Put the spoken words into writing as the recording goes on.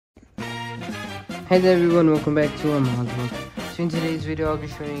Hey there everyone, welcome back to Amaazbots. So in today's video I'll be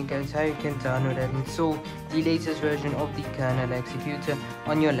showing you guys how you can download and install the latest version of the KRNL executor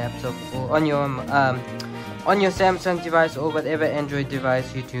on your laptop or on your Samsung device or whatever Android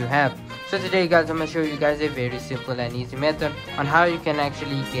device you do have. So today guys, I'm going to show you guys a very simple and easy method on how you can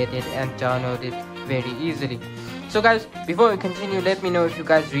actually get it and download it very easily. So guys, before we continue, let me know if you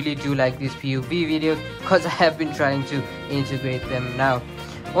guys really do like these POV videos, because I have been trying to integrate them now.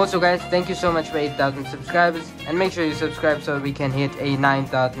 Also guys, thank you so much for 8,000 subscribers, and make sure you subscribe so we can hit a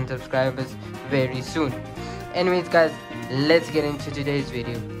 9,000 subscribers very soon. Anyways guys, let's get into today's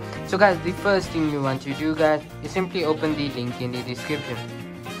video. So guys, the first thing you want to do guys is simply open the link in the description.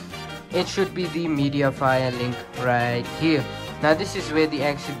 It should be the media file link right here. Now this is where the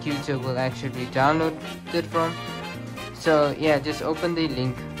executor will actually download it from. So yeah, just open the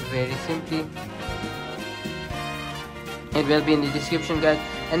link very simply. It will be in the description guys,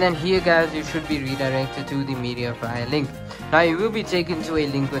 and then here guys you should be redirected to the media file link. Now you will be taken to a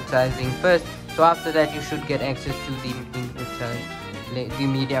link with sizing first, so after that you should get access to the link with the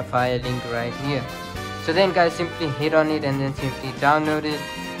media file link right here. So then guys, simply hit on it and then simply download it,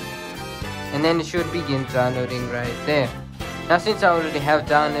 and then it should begin downloading right there. Now since I already have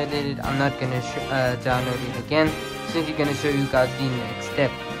downloaded it, I'm not gonna download it again. Simply gonna show you guys the next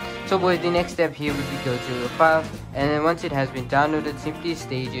step. So boys, the next step here would be go to your file, and then once it has been downloaded, simply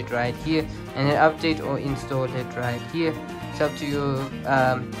stage it right here, and then update or install it right here. It's up to you.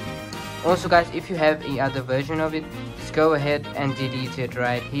 Also guys, if you have a other version of it, just go ahead and delete it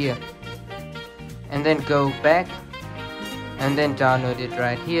right here, and then go back and then download it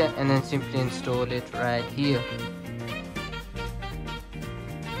right here, and then simply install it right here.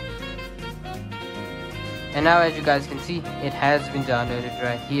 And now as you guys can see, it has been downloaded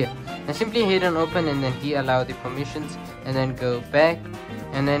right here. Now simply hit on open, and then here allow the permissions, and then go back,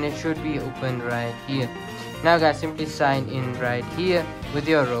 and then it should be open right here. Now guys, simply sign in right here with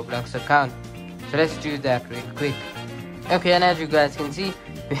your Roblox account. So let's do that real quick. Okay, and as you guys can see,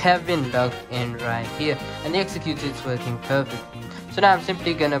 we have been logged in right here, and the executor is working perfect. So now I'm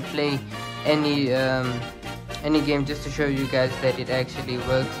simply gonna play any game just to show you guys that it actually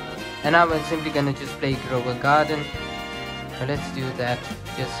works. And now I'm simply gonna just play Global Garden. So let's do that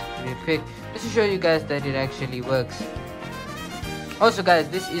just real quick, just to show you guys that it actually works. Also guys,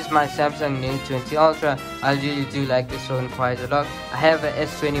 this is my Samsung Note 20 Ultra. I really do like this phone quite a lot. I have a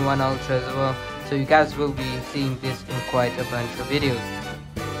S21 Ultra as well, so you guys will be seeing this in quite a bunch of videos.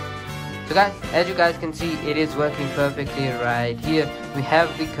 So guys, as you guys can see, it is working perfectly right here. We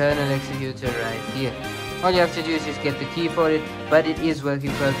have the KRNL executor right here. All you have to do is just get the key for it, but it is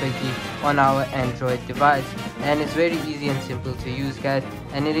working perfectly on our Android device, and it's very easy and simple to use guys,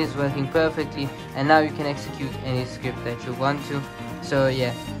 and it is working perfectly, and now you can execute any script that you want to. So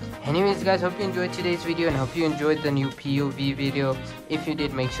yeah, anyways guys, hope you enjoyed today's video, and hope you enjoyed the new POV video. If you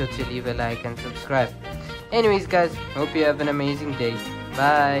did, make sure to leave a like and subscribe. Anyways guys, hope you have an amazing day.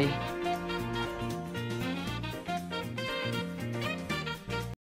 Bye.